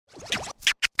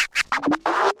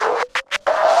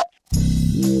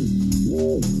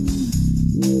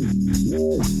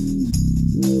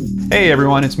Hey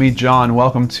everyone, it's me, John.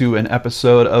 Welcome to an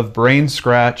episode of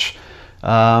BrainScratch.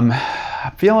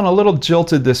 Feeling a little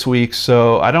jilted this week,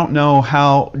 so I don't know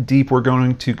how deep we're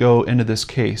going to go into this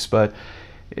case, but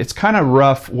it's kind of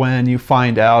rough when you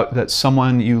find out that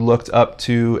someone you looked up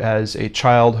to as a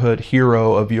childhood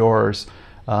hero of yours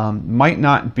might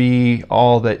not be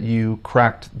all that you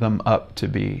cracked them up to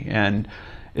be. And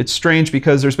it's strange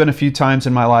because there's been a few times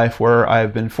in my life where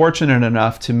I've been fortunate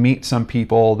enough to meet some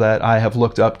people that I have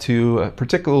looked up to,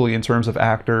 particularly in terms of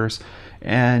actors,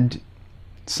 and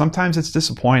sometimes it's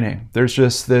disappointing. There's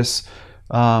just this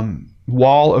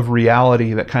wall of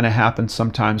reality that kind of happens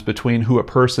sometimes between who a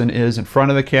person is in front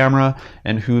of the camera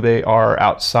and who they are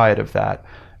outside of that.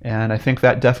 And I think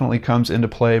that definitely comes into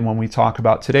play when we talk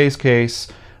about today's case,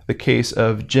 the case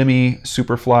of Jimmy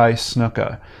Superfly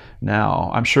Snuka. Now,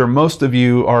 I'm sure most of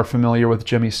you are familiar with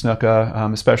Jimmy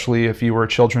Snuka, especially if you were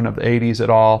children of the 80s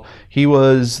at all. He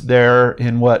was there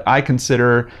in what I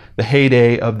consider the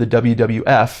heyday of the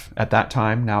WWF at that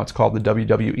time. Now it's called the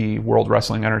WWE, World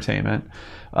Wrestling Entertainment.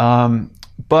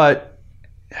 But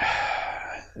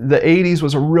the 80s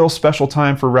was a real special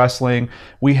time for wrestling.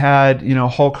 We had,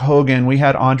 Hulk Hogan, we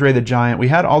had Andre the Giant, we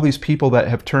had all these people that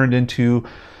have turned into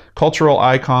cultural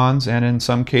icons, and in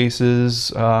some cases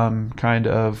kind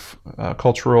of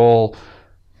cultural,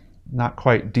 not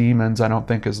quite demons, I don't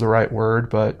think is the right word,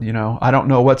 but I don't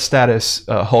know what status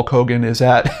Hulk Hogan is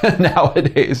at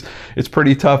nowadays. It's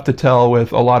pretty tough to tell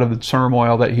with a lot of the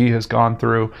turmoil that he has gone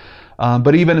through.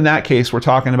 But even in that case, we're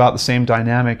talking about the same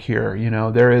dynamic here.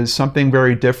 There is something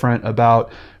very different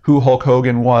about who Hulk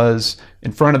Hogan was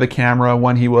in front of the camera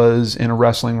when he was in a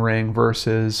wrestling ring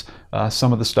versus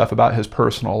some of the stuff about his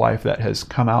personal life that has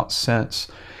come out since.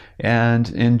 And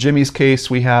in Jimmy's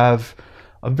case, we have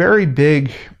a very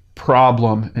big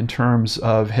problem in terms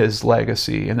of his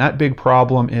legacy. And that big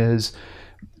problem is,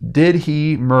 did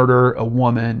he murder a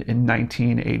woman in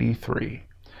 1983?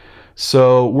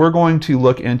 So we're going to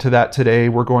look into that today.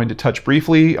 We're going to touch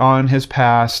briefly on his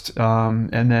past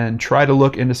and then try to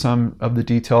look into some of the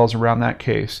details around that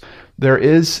case. There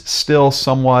is still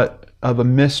somewhat of a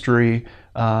mystery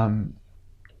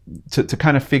to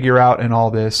kind of figure out in all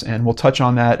this, and we'll touch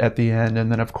on that at the end,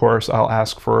 and then of course I'll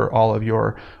ask for all of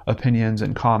your opinions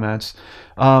and comments.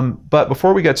 But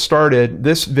before we get started,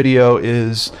 this video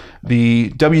is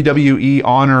the WWE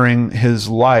honoring his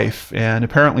life, and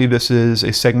apparently this is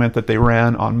a segment that they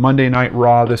ran on Monday Night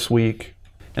Raw this week.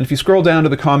 And if you scroll down to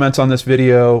the comments on this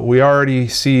video, we already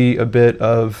see a bit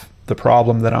of the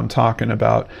problem that I'm talking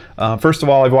about. First of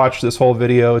all, I've watched this whole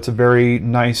video. It's a very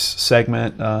nice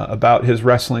segment about his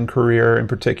wrestling career in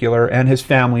particular and his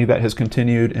family that has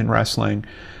continued in wrestling.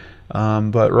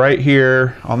 But right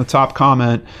here on the top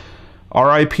comment,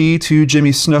 RIP to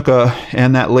Jimmy Snuka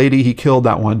and that lady he killed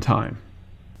that one time.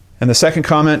 And the second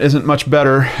comment isn't much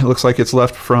better. It looks like it's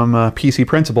left from PC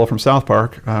Principal from South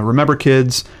Park. Remember,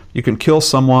 kids, you can kill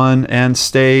someone and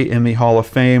stay in the Hall of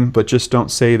Fame, but just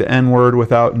don't say the N-word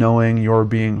without knowing you're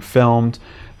being filmed.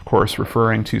 Of course,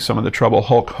 referring to some of the trouble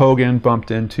Hulk Hogan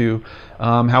bumped into.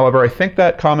 However, I think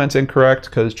that comment's incorrect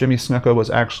because Jimmy Snuka was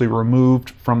actually removed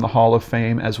from the Hall of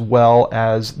Fame as well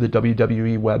as the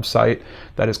WWE website.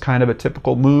 That is kind of a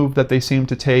typical move that they seem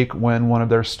to take when one of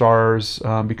their stars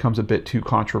becomes a bit too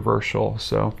controversial.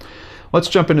 So let's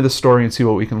jump into the story and see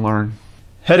what we can learn.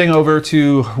 Heading over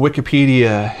to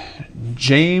Wikipedia,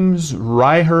 James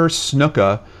Ryher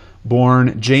Snuka,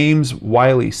 born James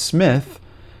Wiley Smith,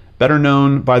 better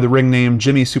known by the ring name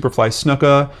Jimmy Superfly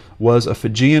Snuka, was a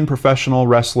Fijian professional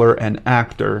wrestler and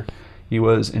actor. He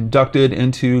was inducted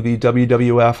into the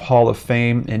WWF Hall of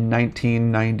Fame in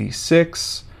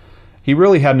 1996. He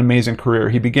really had an amazing career.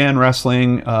 He began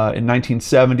wrestling in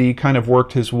 1970, kind of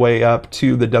worked his way up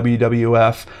to the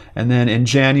WWF, and then in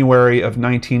January of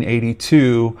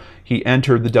 1982, he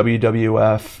entered the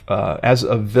WWF as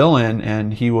a villain,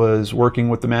 and he was working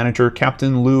with the manager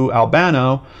Captain Lou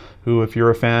Albano, who, if you're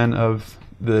a fan of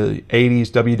the 80s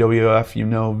WWF, you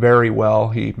know very well.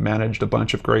 He managed a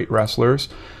bunch of great wrestlers.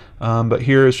 But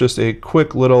here is just a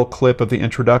quick little clip of the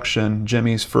introduction,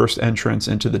 Jimmy's first entrance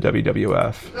into the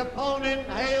WWF. The opponent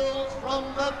hails from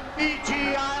the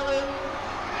Fiji Islands.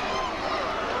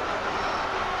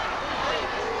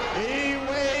 He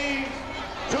weighs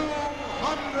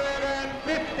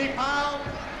 250 pounds.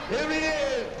 Here he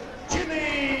is,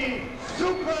 Jimmy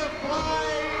Superfly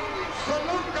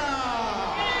Snuka.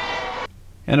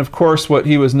 And of course, what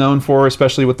he was known for,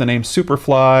 especially with the name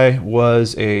Superfly,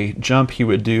 was a jump he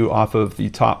would do off of the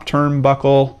top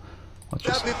turnbuckle. Let's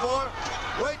just... Before.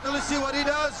 Wait till you see what he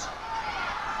does.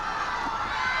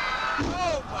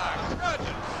 Oh my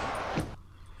goodness!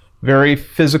 Very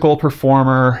physical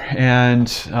performer, and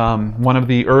one of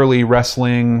the early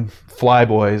wrestling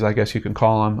flyboys, I guess you can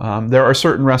call him. There are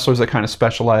certain wrestlers that kind of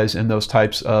specialize in those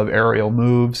types of aerial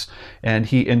moves, and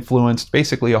he influenced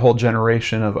basically a whole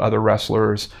generation of other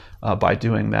wrestlers by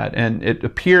doing that. And it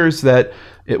appears that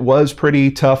it was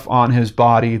pretty tough on his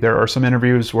body. There are some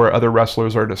interviews where other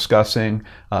wrestlers are discussing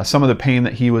some of the pain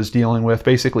that he was dealing with.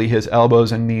 Basically, his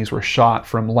elbows and knees were shot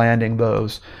from landing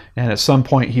those. And at some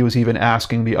point, he was even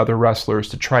asking the other wrestlers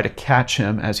to try to catch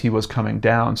him as he was coming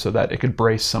down so that it could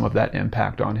brace some of that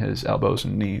impact on his elbows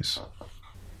and knees.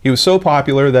 He was so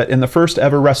popular that in the first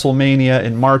ever WrestleMania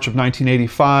in March of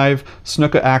 1985,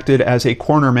 Snuka acted as a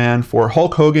cornerman for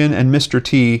Hulk Hogan and Mr.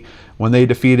 T when they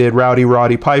defeated Rowdy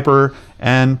Roddy Piper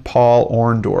and Paul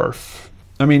Orndorff.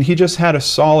 I mean, he just had a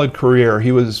solid career.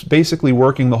 He was basically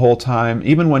working the whole time.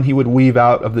 Even when he would weave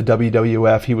out of the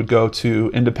WWF, he would go to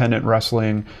independent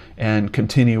wrestling and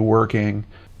continue working.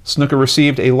 Snuka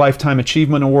received a Lifetime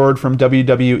Achievement Award from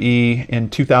WWE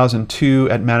in 2002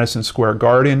 at Madison Square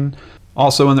Garden.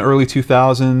 Also in the early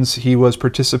 2000s, he was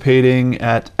participating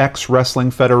at X Wrestling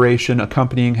Federation,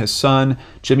 accompanying his son,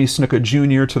 Jimmy Snuka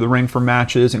Jr., to the ring for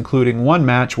matches, including one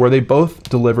match where they both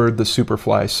delivered the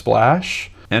Superfly Splash.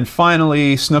 And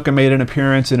finally, Snuka made an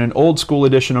appearance in an old school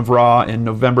edition of Raw in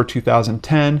November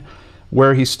 2010,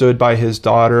 where he stood by his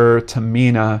daughter,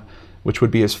 Tamina, which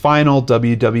would be his final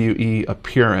WWE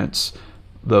appearance,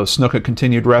 though Snuka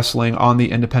continued wrestling on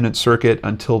the independent circuit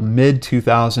until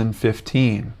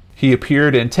mid-2015. He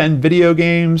appeared in 10 video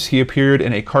games. He appeared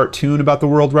in a cartoon about the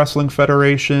World Wrestling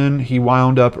Federation. He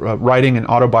wound up writing an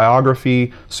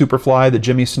autobiography, Superfly, the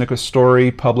Jimmy Snuka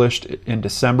Story, published in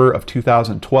December of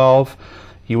 2012.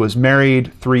 He was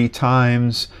married 3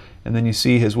 times. And then you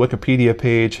see his Wikipedia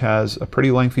page has a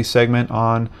pretty lengthy segment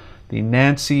on the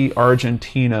Nancy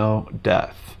Argentino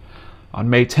death. On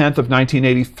May 10th of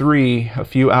 1983, a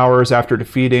few hours after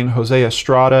defeating Jose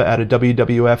Estrada at a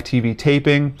WWF TV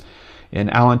taping, in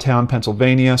Allentown,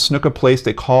 Pennsylvania, Snuka placed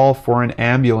a call for an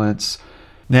ambulance.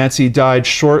 Nancy died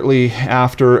shortly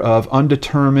after of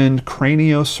undetermined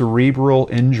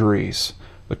craniocerebral injuries.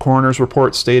 The coroner's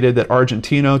report stated that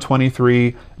Argentino,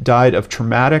 23, died of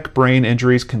traumatic brain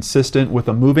injuries consistent with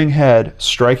a moving head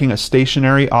striking a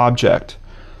stationary object.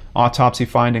 Autopsy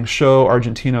findings show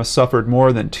Argentino suffered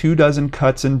more than 24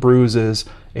 cuts and bruises,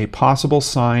 a possible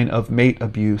sign of mate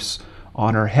abuse,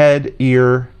 on her head,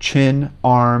 ear, chin,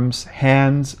 arms,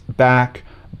 hands, back,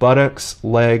 buttocks,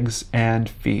 legs, and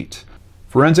feet.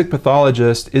 Forensic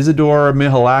pathologist Isidore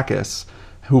Mihalakis,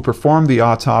 who performed the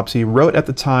autopsy, wrote at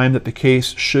the time that the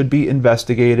case should be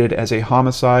investigated as a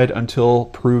homicide until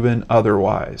proven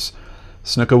otherwise.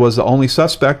 Snuka was the only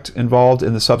suspect involved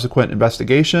in the subsequent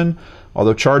investigation.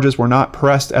 Although charges were not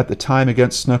pressed at the time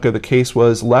against Snuka, the case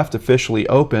was left officially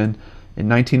open. In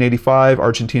 1985,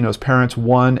 Argentino's parents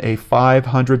won a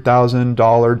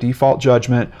 $500,000 default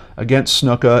judgment against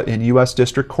Snuka in U.S.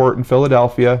 District Court in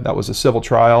Philadelphia. That was a civil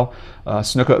trial.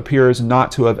 Snuka appears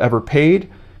not to have ever paid,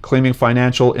 claiming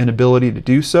financial inability to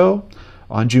do so.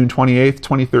 On June 28,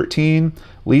 2013,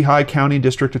 Lehigh County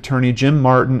District Attorney Jim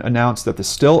Martin announced that the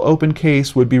still open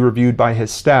case would be reviewed by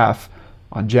his staff.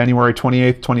 On January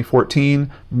 28,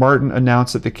 2014, Martin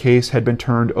announced that the case had been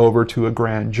turned over to a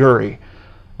grand jury.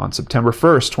 On September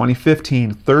 1st,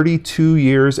 2015, 32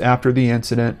 years after the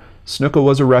incident, Snuka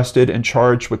was arrested and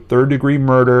charged with third-degree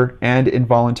murder and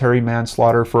involuntary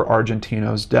manslaughter for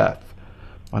Argentino's death.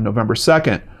 On November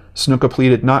 2nd, Snuka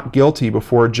pleaded not guilty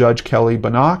before Judge Kelly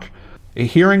Banach. A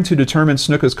hearing to determine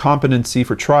Snuka's competency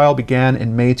for trial began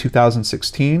in May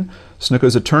 2016.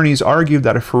 Snuka's attorneys argued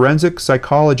that a forensic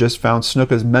psychologist found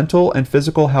Snuka's mental and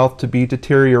physical health to be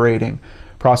deteriorating.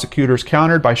 Prosecutors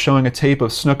countered by showing a tape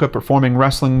of Snuka performing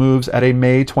wrestling moves at a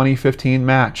May 2015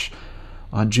 match.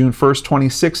 On June 1,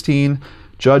 2016,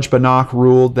 Judge Banach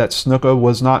ruled that Snuka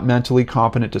was not mentally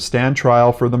competent to stand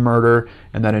trial for the murder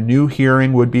and that a new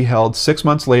hearing would be held 6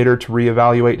 months later to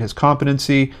reevaluate his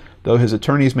competency, though his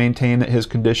attorneys maintained that his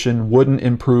condition wouldn't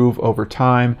improve over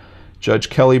time.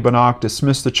 Judge Kelly Banach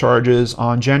dismissed the charges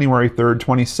on January 3,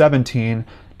 2017,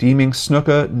 deeming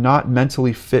Snuka not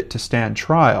mentally fit to stand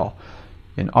trial.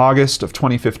 In August of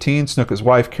 2015, Snuka's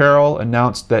wife, Carol,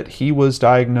 announced that he was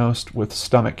diagnosed with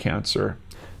stomach cancer.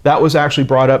 That was actually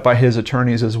brought up by his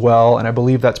attorneys as well, and I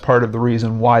believe that's part of the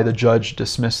reason why the judge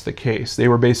dismissed the case. They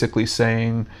were basically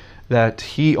saying that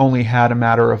he only had a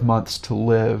matter of months to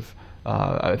live.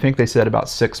 I think they said about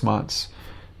 6 months,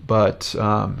 but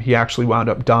he actually wound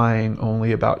up dying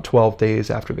only about 12 days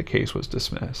after the case was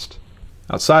dismissed.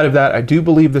 Outside of that, I do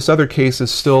believe this other case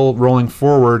is still rolling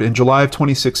forward. In July of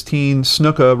 2016,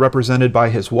 Snuka, represented by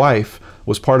his wife,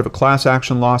 was part of a class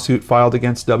action lawsuit filed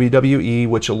against WWE,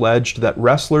 which alleged that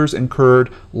wrestlers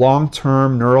incurred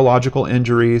long-term neurological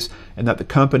injuries and that the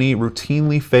company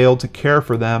routinely failed to care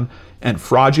for them and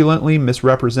fraudulently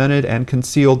misrepresented and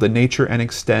concealed the nature and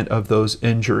extent of those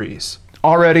injuries.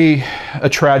 Already a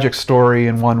tragic story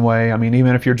in one way. I mean,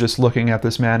 even if you're just looking at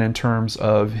this man in terms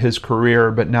of his career,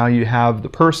 but now you have the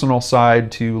personal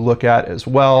side to look at as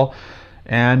well,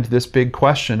 and this big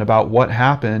question about what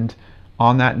happened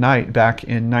on that night back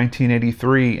in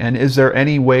 1983, and is there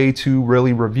any way to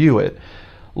really review it?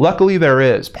 Luckily there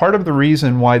is. Part of the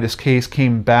reason why this case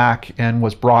came back and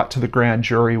was brought to the grand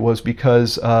jury was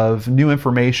because of new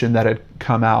information that had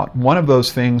come out. One of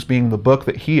those things being the book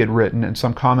that he had written and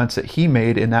some comments that he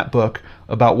made in that book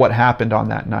about what happened on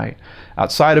that night.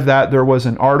 Outside of that, there was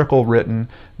an article written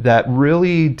that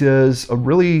really does a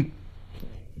really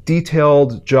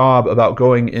detailed job about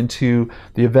going into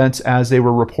the events as they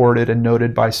were reported and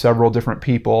noted by several different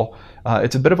people.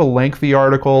 It's a bit of a lengthy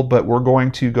article, but we're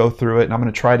going to go through it, and I'm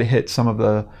going to try to hit some of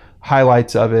the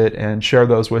highlights of it and share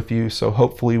those with you, so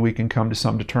hopefully we can come to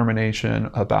some determination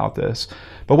about this.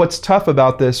 But what's tough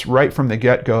about this right from the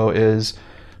get-go is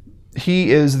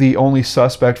he is the only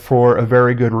suspect for a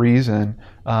very good reason.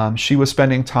 She was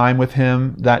spending time with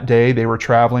him that day. They were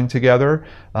traveling together.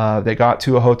 They got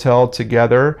to a hotel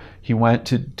together. He went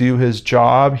to do his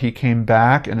job. He came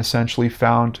back and essentially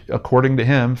found, according to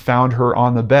him, found her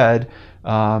on the bed,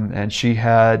 and she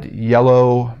had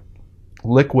yellow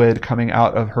liquid coming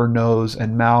out of her nose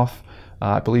and mouth.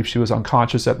 I believe she was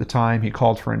unconscious at the time. He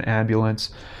called for an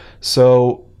ambulance.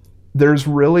 So there's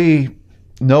really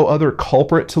no other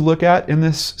culprit to look at in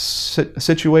this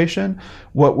situation.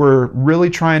 What we're really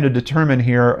trying to determine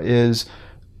here is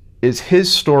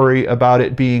his story about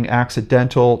it being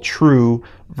accidental true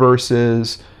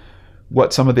versus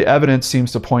what some of the evidence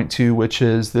seems to point to, which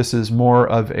is this is more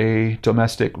of a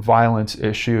domestic violence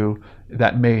issue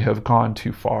that may have gone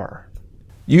too far.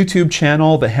 YouTube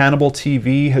channel, the Hannibal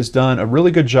TV, has done a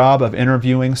really good job of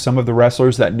interviewing some of the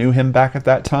wrestlers that knew him back at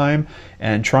that time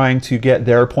and trying to get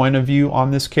their point of view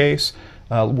on this case.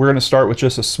 We're going to start with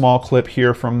just a small clip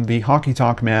here from the Honky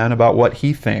Tonk Man about what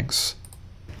he thinks.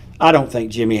 I don't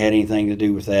think Jimmy had anything to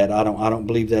do with that. I don't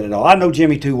believe that at all. I know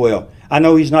Jimmy too well. I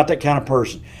know he's not that kind of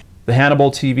person. The Hannibal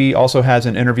TV also has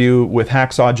an interview with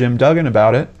Hacksaw Jim Duggan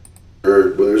about it.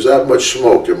 When there's that much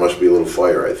smoke, there must be a little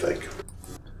fire, I think.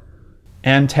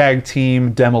 And tag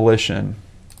team Demolition.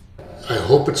 I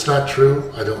hope it's not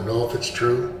true. I don't know if it's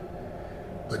true.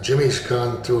 But Jimmy's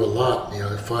gone through a lot. You know,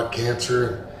 he fought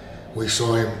cancer, and we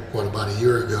saw him, about a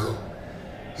year ago.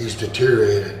 He's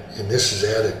deteriorated, and this has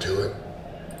added to it.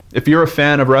 If you're a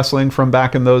fan of wrestling from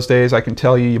back in those days, I can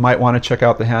tell you might want to check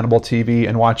out the Hannibal TV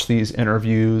and watch these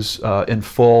interviews in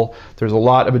full. There's a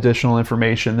lot of additional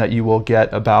information that you will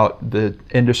get about the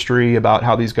industry, about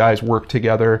how these guys work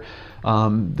together.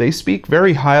 They speak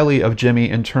very highly of Jimmy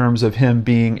in terms of him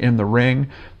being in the ring.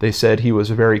 They said he was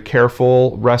a very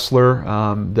careful wrestler,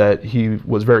 that he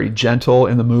was very gentle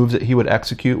in the moves that he would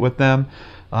execute with them.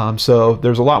 So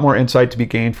there's a lot more insight to be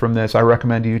gained from this. I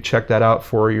recommend you check that out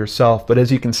for yourself. But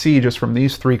as you can see just from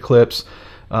these three clips,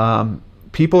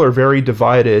 people are very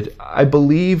divided. I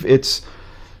believe it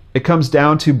comes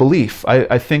down to belief.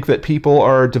 I think that people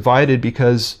are divided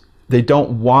because they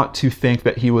don't want to think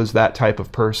that he was that type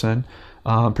of person.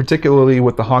 Particularly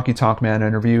with the Honky Tonk Man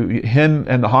interview. Him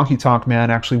and the Honky Tonk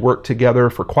Man actually worked together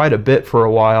for quite a bit for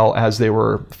a while as they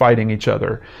were fighting each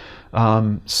other.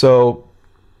 So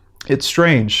it's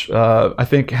strange. I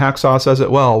think Hacksaw says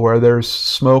it well, where there's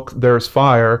smoke, there's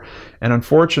fire. And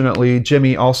unfortunately,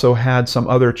 Jimmy also had some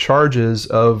other charges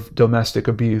of domestic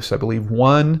abuse. I believe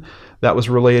one that was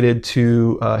related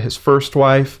to his first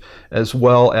wife, as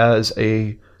well as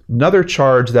another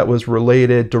charge that was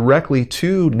related directly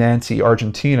to Nancy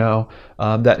Argentino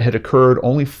that had occurred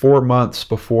only 4 months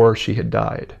before she had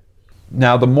died.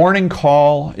 Now, The Morning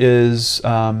Call is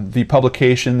the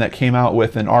publication that came out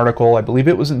with an article, I believe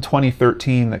it was in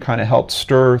 2013, that kind of helped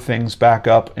stir things back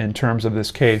up in terms of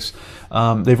this case.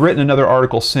 They've written another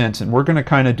article since, and we're going to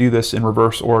kind of do this in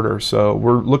reverse order. So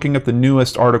we're looking at the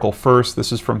newest article first.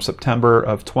 This is from September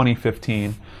of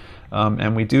 2015.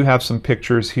 And we do have some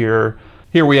pictures here.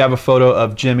 Here we have a photo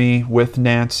of Jimmy with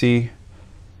Nancy,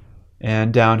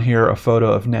 and down here a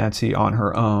photo of Nancy on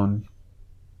her own.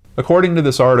 According to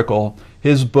this article,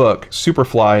 his book,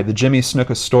 Superfly, The Jimmy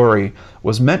Snuka Story,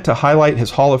 was meant to highlight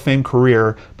his Hall of Fame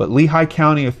career, but Lehigh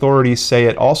County authorities say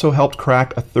it also helped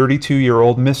crack a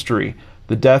 32-year-old mystery,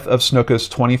 the death of Snuka's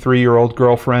 23-year-old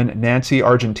girlfriend, Nancy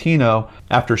Argentino,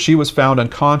 after she was found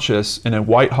unconscious in a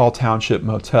Whitehall Township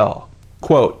motel.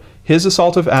 Quote, his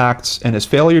assaultive acts and his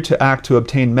failure to act to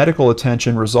obtain medical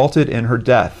attention resulted in her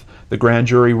death, the grand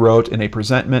jury wrote in a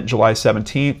presentment July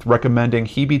 17th, recommending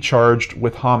he be charged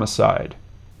with homicide.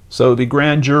 So the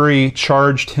grand jury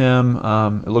charged him,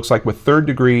 it looks like, with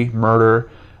third-degree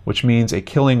murder, which means a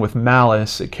killing with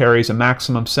malice. It carries a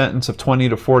maximum sentence of 20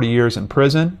 to 40 years in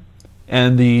prison.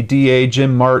 And the DA,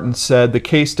 Jim Martin, said the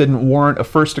case didn't warrant a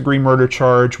first-degree murder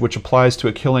charge, which applies to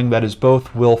a killing that is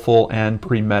both willful and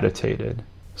premeditated.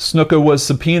 Snuka was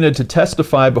subpoenaed to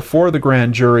testify before the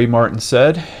grand jury, Martin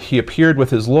said. He appeared with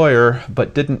his lawyer,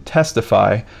 but didn't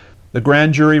testify. The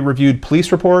grand jury reviewed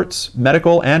police reports,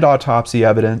 medical and autopsy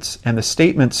evidence, and the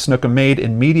statements Snuka made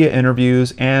in media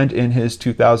interviews and in his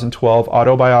 2012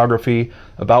 autobiography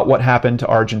about what happened to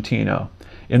Argentino.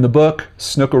 In the book,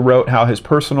 Snuka wrote how his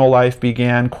personal life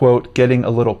began, quote, getting a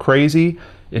little crazy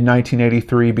in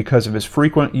 1983 because of his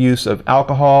frequent use of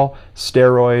alcohol,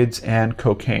 steroids, and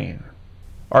cocaine.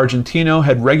 Argentino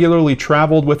had regularly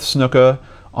traveled with Snuka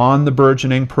on the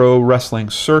burgeoning pro wrestling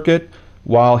circuit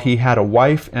while he had a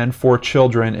wife and 4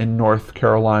 children in North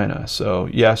Carolina. So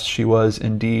yes, she was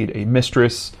indeed a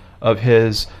mistress of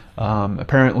his.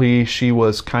 Apparently she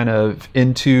was kind of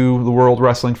into the World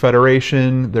Wrestling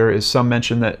Federation. There is some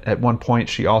mention that at one point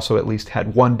she also at least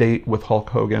had one date with Hulk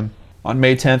Hogan. On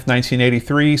May 10th,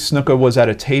 1983, Snuka was at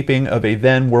a taping of a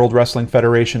then World Wrestling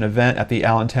Federation event at the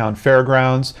Allentown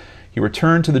Fairgrounds. He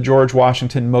returned to the George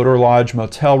Washington Motor Lodge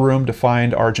motel room to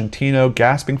find Argentino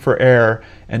gasping for air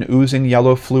and oozing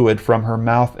yellow fluid from her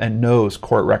mouth and nose,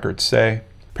 court records say.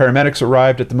 Paramedics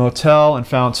arrived at the motel and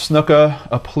found Snuka,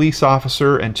 a police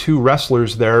officer, and 2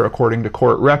 wrestlers there, according to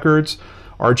court records.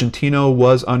 Argentino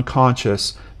was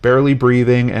unconscious, barely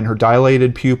breathing, and her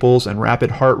dilated pupils and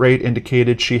rapid heart rate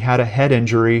indicated she had a head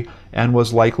injury and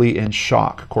was likely in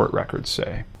shock, court records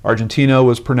say. Argentino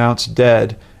was pronounced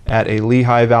dead at a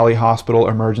Lehigh Valley Hospital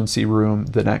emergency room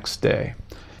the next day.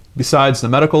 Besides the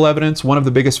medical evidence, one of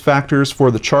the biggest factors for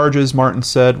the charges, Martin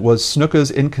said, was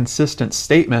Snuka's inconsistent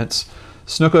statements.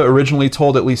 Snuka originally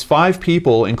told at least 5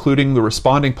 people, including the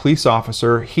responding police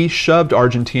officer, he shoved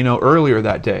Argentino earlier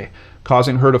that day,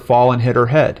 causing her to fall and hit her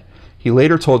head. He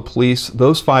later told police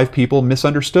those 5 people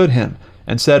misunderstood him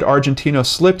and said Argentino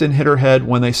slipped and hit her head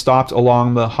when they stopped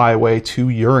along the highway to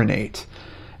urinate.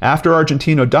 After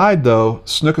Argentino died, though,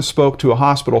 Snuka spoke to a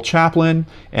hospital chaplain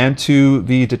and to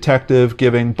the detective,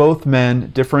 giving both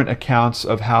men different accounts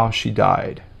of how she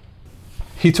died.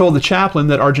 He told the chaplain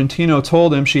that Argentino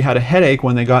told him she had a headache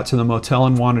when they got to the motel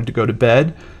and wanted to go to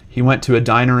bed. He went to a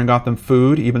diner and got them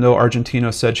food, even though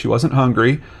Argentino said she wasn't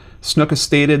hungry. Snuka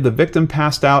stated the victim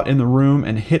passed out in the room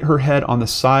and hit her head on the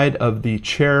side of the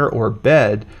chair or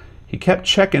bed. He kept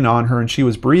checking on her and she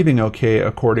was breathing okay,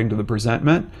 according to the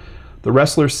presentment. The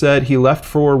wrestler said he left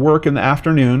for work in the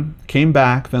afternoon, came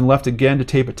back, then left again to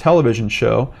tape a television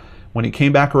show. When he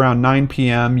came back around 9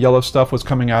 p.m., yellow stuff was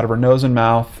coming out of her nose and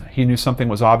mouth. He knew something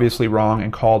was obviously wrong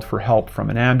and called for help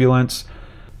from an ambulance.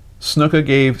 Snuka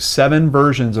gave 7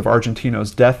 versions of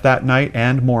Argentino's death that night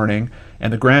and morning,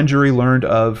 and the grand jury learned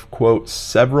of, quote,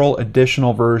 several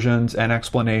additional versions and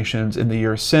explanations in the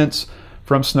years since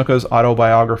from Snuka's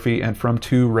autobiography and from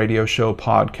 2 radio show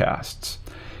podcasts.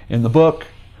 In the book,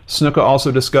 Snuka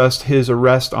also discussed his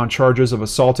arrest on charges of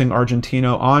assaulting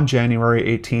Argentino on January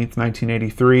 18,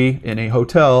 1983, in a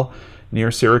hotel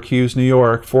near Syracuse, New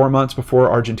York, 4 months before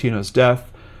Argentino's death.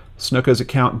 Snuka's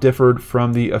account differed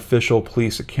from the official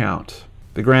police account.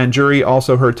 The grand jury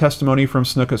also heard testimony from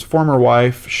Snuka's former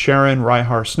wife, Sharon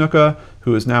Reihar Snuka,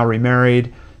 who is now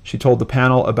remarried. She told the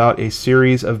panel about a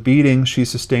series of beatings she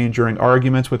sustained during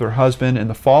arguments with her husband in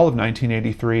the fall of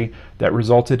 1983 that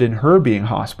resulted in her being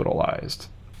hospitalized.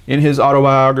 In his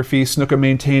autobiography, Snuka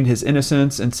maintained his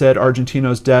innocence and said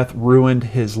Argentino's death ruined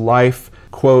his life.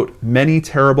 Quote, many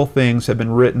terrible things have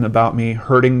been written about me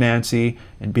hurting Nancy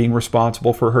and being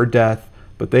responsible for her death,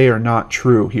 but they are not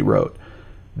true, he wrote.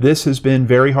 This has been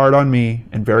very hard on me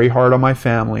and very hard on my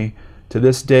family. To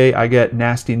this day, I get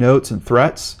nasty notes and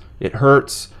threats. It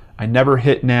hurts. I never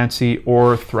hit Nancy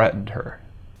or threatened her.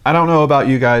 I don't know about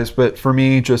you guys, but for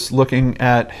me, just looking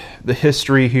at the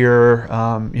history here,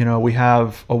 we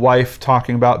have a wife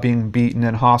talking about being beaten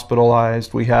and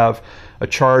hospitalized. We have a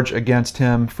charge against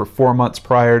him for 4 months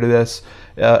prior to this.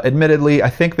 Admittedly, I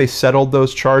think they settled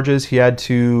those charges. He had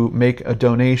to make a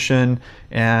donation,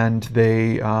 and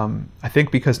they, I think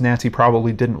because Nancy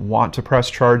probably didn't want to press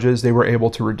charges, they were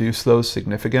able to reduce those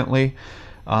significantly.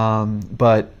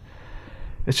 But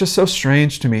It's just so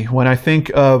strange to me when I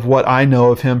think of what I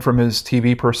know of him from his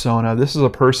TV persona. This is a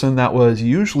person that was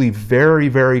usually very,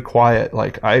 very quiet.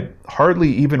 Like, I hardly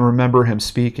even remember him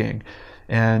speaking.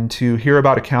 And to hear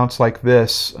about accounts like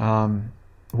this,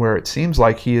 where it seems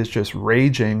like he is just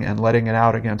raging and letting it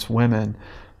out against women,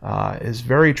 is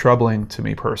very troubling to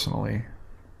me personally.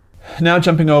 Now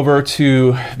jumping over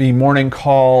to the morning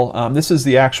call, this is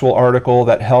the actual article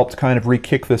that helped kind of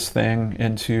re-kick this thing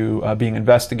into being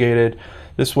investigated.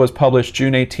 This was published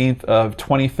June 18th of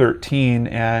 2013,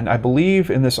 and I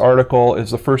believe in this article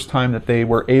is the first time that they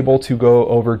were able to go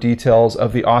over details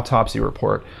of the autopsy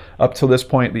report. Up till this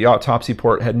point, the autopsy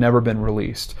report had never been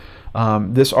released.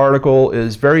 This article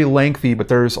is very lengthy, but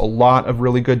there's a lot of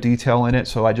really good detail in it,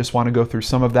 so I just want to go through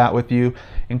some of that with you,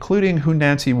 including who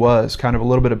Nancy was, kind of a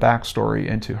little bit of backstory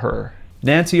into her.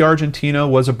 Nancy Argentino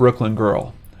was a Brooklyn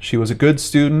girl. She was a good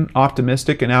student,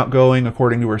 optimistic and outgoing,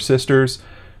 according to her sisters.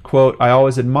 Quote, "I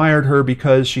always admired her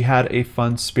because she had a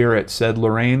fun spirit," said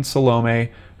Lorraine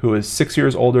Salome, who is 6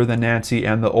 years older than Nancy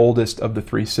and the oldest of the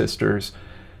three sisters.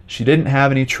 "She didn't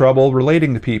have any trouble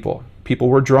relating to people. People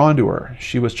were drawn to her.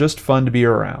 She was just fun to be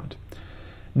around."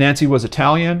 Nancy was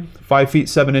Italian, 5 feet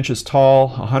 7 inches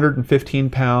tall,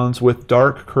 115 pounds, with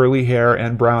dark curly hair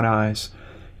and brown eyes.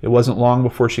 It wasn't long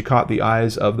before she caught the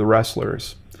eyes of the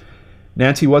wrestlers.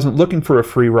 Nancy wasn't looking for a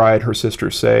free ride, her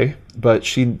sisters say, but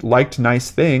she liked nice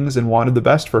things and wanted the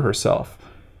best for herself.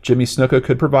 Jimmy Snuka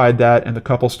could provide that, and the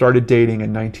couple started dating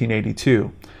in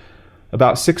 1982.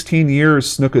 About 16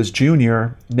 years Snuka's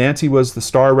junior, Nancy was the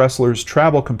star wrestler's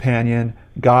travel companion,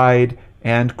 guide,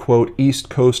 and, quote, East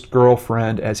Coast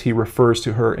girlfriend, as he refers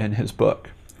to her in his book.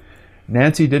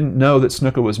 Nancy didn't know that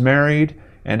Snuka was married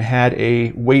and had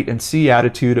a wait-and-see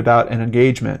attitude about an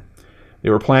engagement. They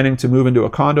were planning to move into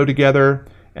a condo together,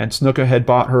 and Snuka had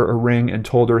bought her a ring and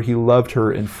told her he loved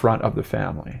her in front of the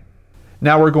family.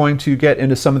 Now we're going to get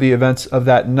into some of the events of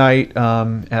that night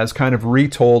as kind of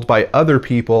retold by other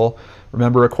people.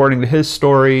 Remember, according to his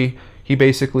story, he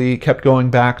basically kept going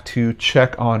back to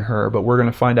check on her, but we're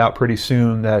going to find out pretty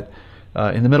soon that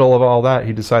in the middle of all that,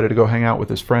 he decided to go hang out with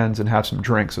his friends and have some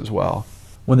drinks as well.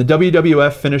 When the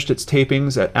WWF finished its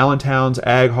tapings at Allentown's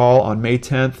Ag Hall on May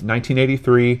 10th,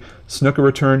 1983, Snuka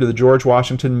returned to the George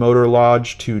Washington Motor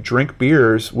Lodge to drink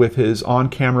beers with his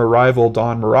on-camera rival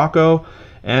Don Morocco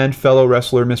and fellow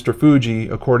wrestler Mr. Fuji,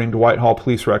 according to Whitehall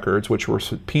police records, which were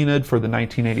subpoenaed for the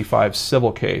 1985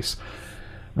 civil case.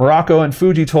 Morocco and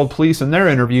Fuji told police in their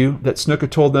interview that Snuka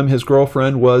told them his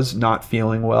girlfriend was not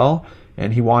feeling well,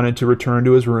 and he wanted to return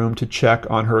to his room to check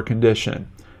on her condition.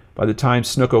 By the time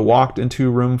Snuka walked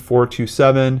into room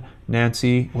 427,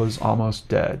 Nancy was almost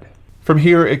dead. From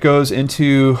here, it goes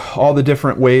into all the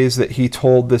different ways that he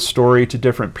told this story to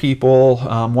different people.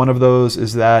 One of those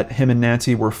is that him and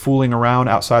Nancy were fooling around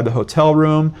outside the hotel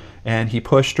room, and he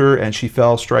pushed her and she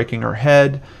fell, striking her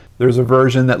head. There's a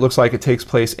version that looks like it takes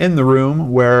place in the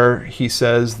room where he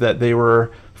says that they were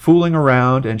fooling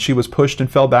around and she was pushed and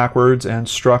fell backwards and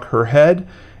struck her head.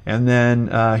 And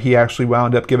then he actually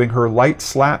wound up giving her light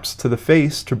slaps to the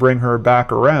face to bring her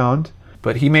back around.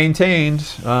 But he maintained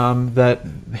that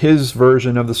his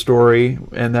version of the story,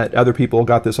 and that other people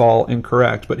got this all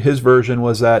incorrect, but his version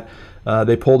was that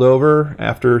they pulled over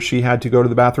after she had to go to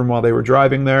the bathroom while they were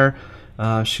driving there.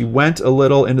 She went a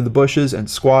little into the bushes and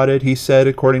squatted, he said,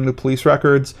 according to police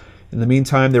records. In the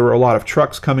meantime, there were a lot of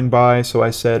trucks coming by, so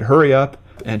I said, "Hurry up,"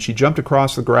 and she jumped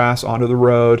across the grass onto the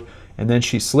road. And then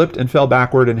she slipped and fell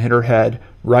backward and hit her head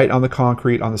right on the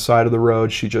concrete on the side of the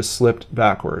road. She just slipped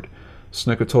backward.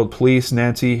 Snuka told police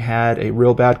Nancy had a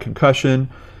real bad concussion.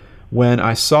 "When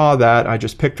I saw that, I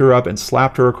just picked her up and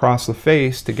slapped her across the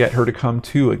face to get her to come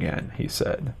to again," he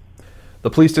said. The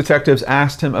police detectives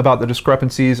asked him about the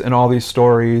discrepancies in all these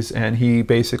stories, and he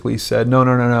basically said,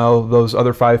 no, those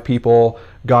other 5 people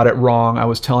got it wrong. I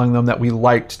was telling them that we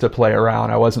liked to play around.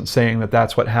 I wasn't saying that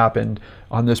that's what happened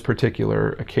on this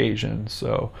particular occasion.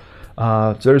 So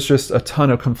there's just a ton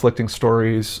of conflicting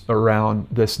stories around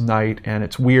this night, and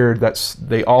it's weird that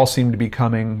they all seem to be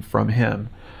coming from him.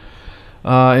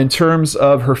 In terms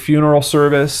of her funeral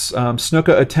service,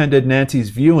 Snuka attended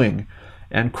Nancy's viewing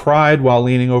and cried while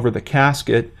leaning over the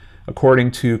casket, according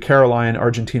to Caroline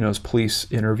Argentino's police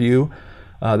interview.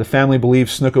 The family believed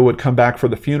Snuka would come back for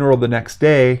the funeral the next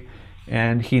day,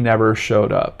 and he never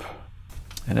showed up.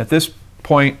 And at this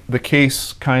point, the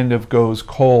case kind of goes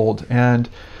cold, and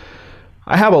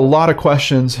I have a lot of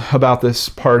questions about this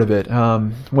part of it.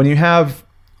 When you have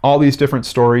all these different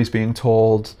stories being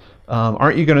told,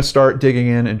 aren't you going to start digging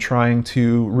in and trying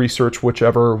to research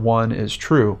whichever one is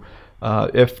true?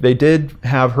 If they did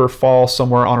have her fall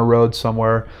somewhere on a road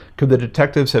somewhere, could the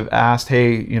detectives have asked,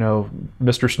 hey, you know,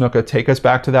 Mr. Snuka, take us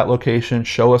back to that location,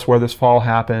 show us where this fall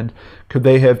happened? Could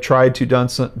they have tried to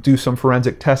do some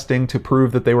forensic testing to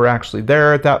prove that they were actually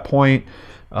there at that point?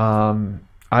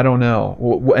 I don't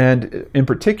know. And in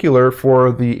particular,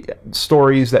 for the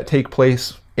stories that take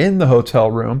place in the hotel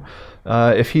room,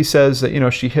 if he says that, you know,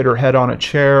 she hit her head on a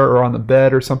chair or on the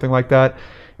bed or something like that,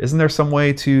 isn't there some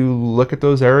way to look at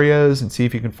those areas and see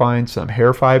if you can find some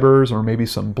hair fibers or maybe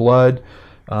some blood?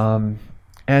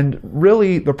 And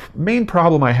really, the main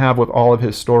problem I have with all of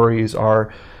his stories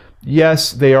are,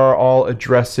 yes, they are all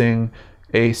addressing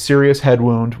a serious head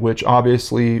wound, which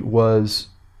obviously was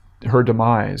her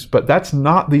demise, but that's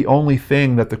not the only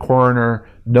thing that the coroner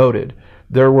noted.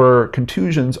 There were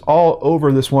contusions all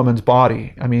over this woman's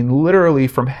body. I mean, literally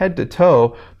from head to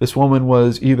toe, this woman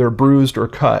was either bruised or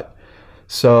cut.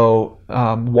 So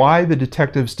why the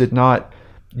detectives did not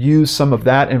use some of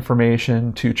that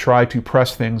information to try to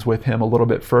press things with him a little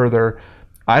bit further,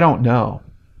 I don't know.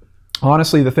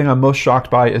 Honestly, the thing I'm most shocked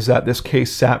by is that this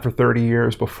case sat for 30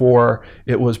 years before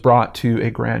it was brought to a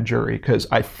grand jury, because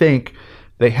I think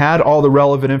they had all the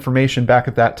relevant information back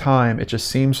at that time. It just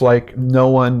seems like no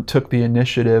one took the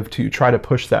initiative to try to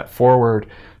push that forward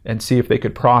and see if they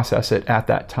could process it at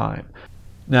that time.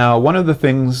 Now, one of the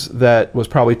things that was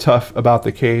probably tough about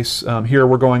the case, here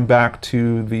we're going back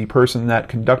to the person that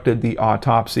conducted the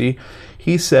autopsy.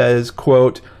 He says,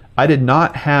 quote, "I did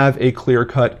not have a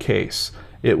clear-cut case.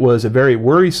 It was a very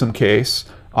worrisome case.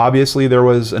 Obviously, there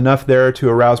was enough there to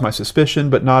arouse my suspicion,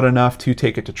 but not enough to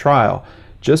take it to trial.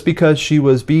 Just because she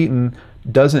was beaten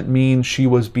doesn't mean she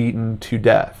was beaten to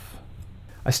death."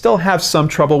 I still have some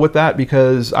trouble with that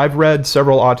because I've read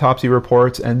several autopsy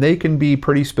reports and they can be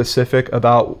pretty specific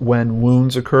about when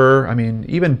wounds occur. I mean,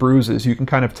 even bruises, you can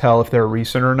kind of tell if they're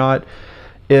recent or not.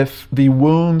 If the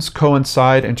wounds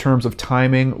coincide in terms of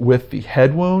timing with the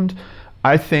head wound,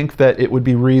 I think that it would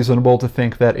be reasonable to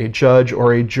think that a judge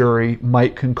or a jury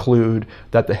might conclude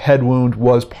that the head wound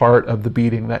was part of the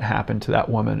beating that happened to that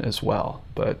woman as well.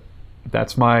 But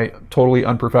that's my totally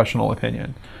unprofessional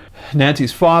opinion.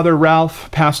 Nancy's father,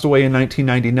 Ralph, passed away in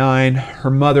 1999.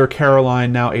 Her mother,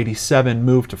 Caroline, now 87,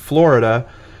 moved to Florida.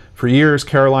 For years,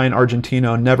 Caroline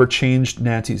Argentino never changed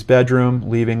Nancy's bedroom,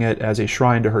 leaving it as a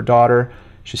shrine to her daughter.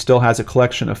 She still has a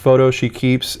collection of photos she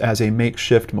keeps as a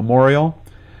makeshift memorial.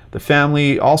 The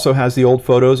family also has the old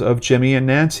photos of Jimmy and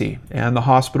Nancy, and the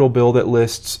hospital bill that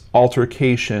lists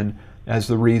altercation as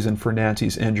the reason for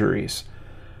Nancy's injuries.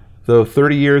 Though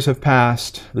 30 years have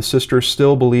passed, the sisters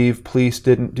still believe police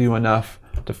didn't do enough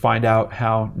to find out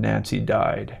how Nancy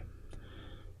died.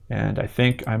 And I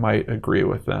think I might agree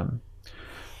with them.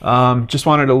 Just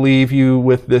wanted to leave you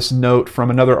with this note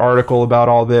from another article about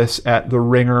all this at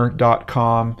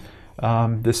theringer.com.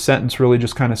 This sentence really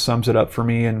just kind of sums it up for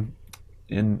me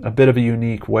in a bit of a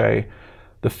unique way.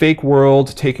 The fake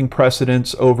world taking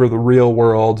precedence over the real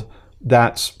world,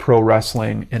 that's pro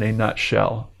wrestling in a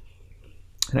nutshell.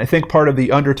 And I think part of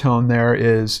the undertone there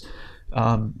is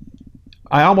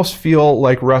I almost feel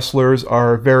like wrestlers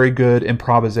are very good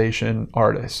improvisation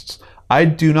artists. I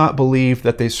do not believe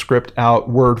that they script out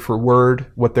word for word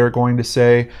what they're going to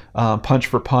say, punch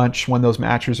for punch when those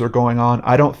matches are going on.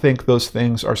 I don't think those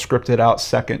things are scripted out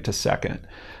second to second.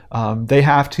 They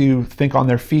have to think on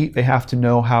their feet. They have to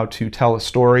know how to tell a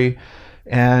story.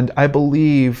 And I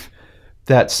believe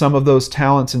that some of those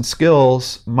talents and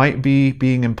skills might be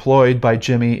being employed by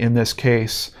Jimmy in this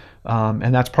case.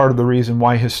 And that's part of the reason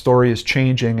why his story is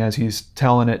changing as he's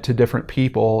telling it to different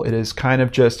people. It is kind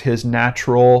of just his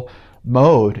natural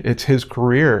mode. It's his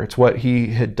career. It's what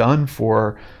he had done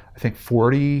for, I think,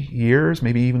 40 years,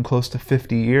 maybe even close to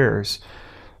 50 years.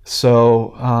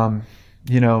 So,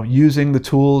 you know, using the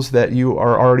tools that you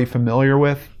are already familiar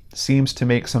with seems to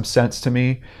make some sense to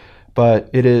me, but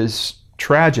it is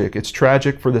tragic. It's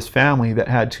tragic for this family that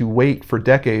had to wait for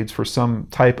decades for some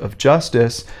type of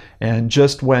justice, and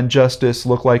just when justice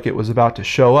looked like it was about to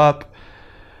show up,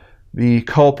 the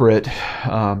culprit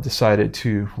decided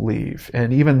to leave.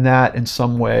 And even that in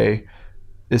some way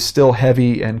is still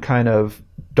heavy and kind of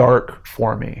dark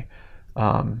for me,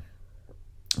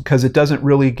 because it doesn't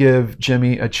really give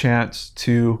Jimmy a chance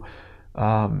to,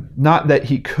 not that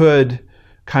he could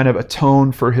kind of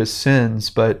atone for his sins,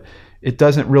 but it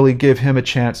doesn't really give him a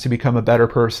chance to become a better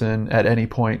person at any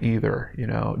point either. You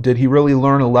know, did he really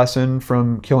learn a lesson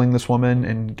from killing this woman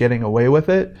and getting away with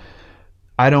it?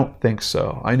 I don't think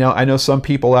so. I know some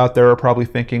people out there are probably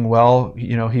thinking, well,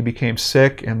 you know, he became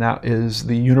sick and that is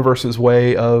the universe's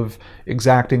way of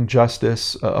exacting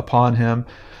justice upon him.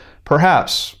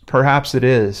 Perhaps it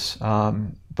is.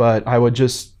 But I would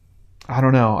just I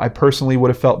don't know. I personally would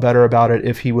have felt better about it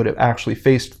if he would have actually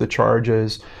faced the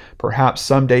charges. Perhaps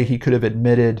someday he could have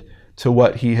admitted to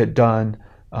what he had done,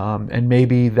 and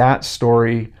maybe that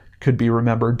story could be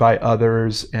remembered by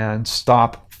others and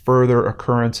stop further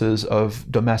occurrences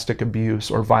of domestic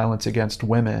abuse or violence against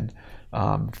women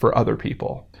for other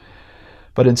people.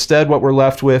 But instead, what we're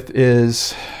left with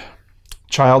is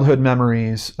childhood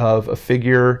memories of a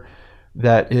figure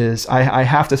that is, I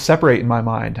have to separate in my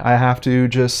mind. I have to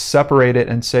just separate it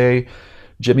and say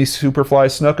Jimmy Superfly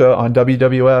Snuka on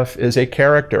WWF is a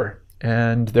character.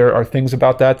 And there are things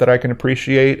about that that I can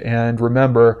appreciate and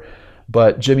remember.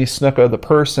 But Jimmy Snuka, the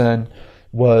person,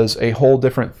 was a whole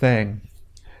different thing.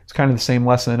 It's kind of the same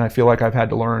lesson I feel like I've had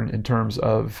to learn in terms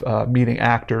of meeting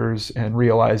actors and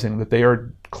realizing that they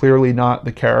are clearly not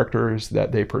the characters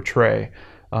that they portray.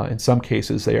 In some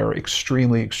cases, they are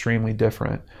extremely, extremely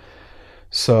different.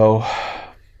 So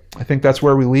I think that's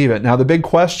where we leave it. Now, the big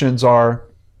questions are,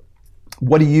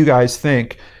 what do you guys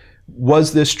think?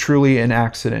 Was this truly an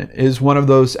accident? Is one of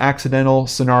those accidental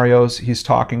scenarios he's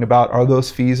talking about, are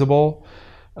those feasible?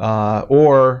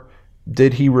 Or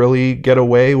did he really get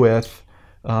away with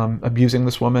abusing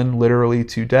this woman literally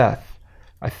to death?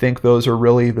 I think those are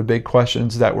really the big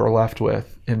questions that we're left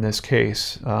with in this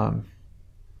case.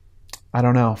 I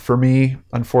don't know. For me,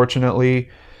 unfortunately,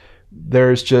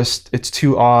 it's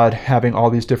too odd having all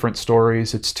these different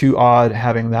stories. It's too odd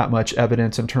having that much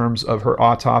evidence in terms of her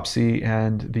autopsy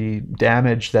and the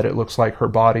damage that it looks like her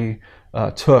body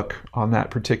took on that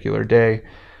particular day.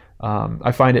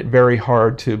 I find it very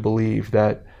hard to believe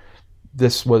that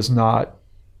this was not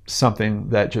something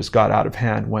that just got out of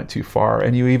hand, went too far.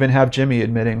 And you even have Jimmy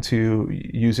admitting to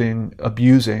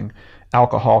abusing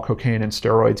alcohol, cocaine, and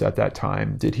steroids at that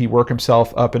time. Did he work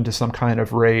himself up into some kind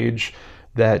of rage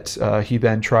that he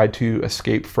then tried to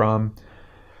escape from?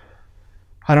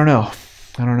 I don't know.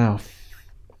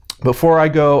 Before I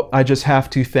go, I just have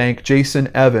to thank Jason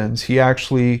Evans. He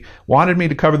actually wanted me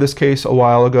to cover this case a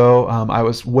while ago. I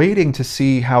was waiting to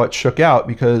see how it shook out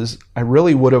because I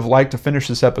really would have liked to finish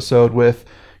this episode with,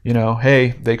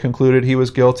 hey, they concluded he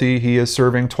was guilty. He is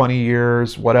serving 20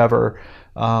 years, whatever.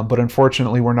 But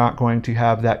unfortunately, we're not going to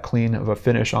have that clean of a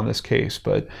finish on this case.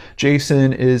 But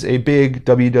Jason is a big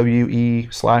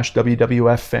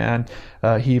WWE/WWF fan.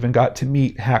 He even got to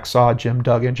meet Hacksaw Jim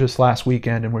Duggan just last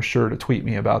weekend and was sure to tweet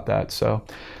me about that. So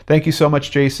thank you so much,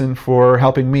 Jason, for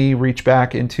helping me reach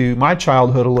back into my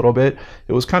childhood a little bit.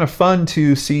 It was kind of fun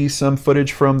to see some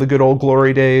footage from the good old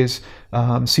glory days,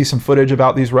 see some footage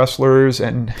about these wrestlers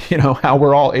and, how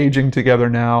we're all aging together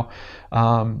now.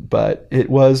 But it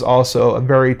was also a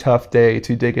very tough day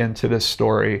to dig into this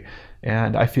story,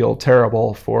 and I feel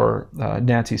terrible for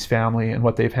Nancy's family and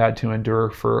what they've had to endure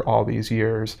for all these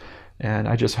years. And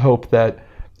I just hope that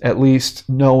at least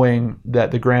knowing that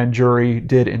the grand jury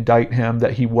did indict him,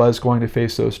 that he was going to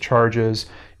face those charges,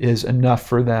 is enough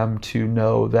for them to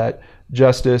know that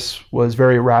justice was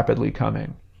very rapidly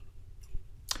coming.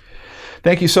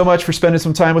 Thank you so much for spending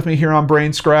some time with me here on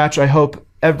BrainScratch. I hope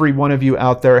every one of you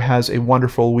out there has a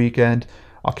wonderful weekend.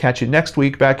 I'll catch you next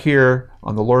week back here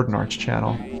on the Lord and Arch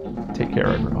channel. Take care,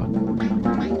 everyone.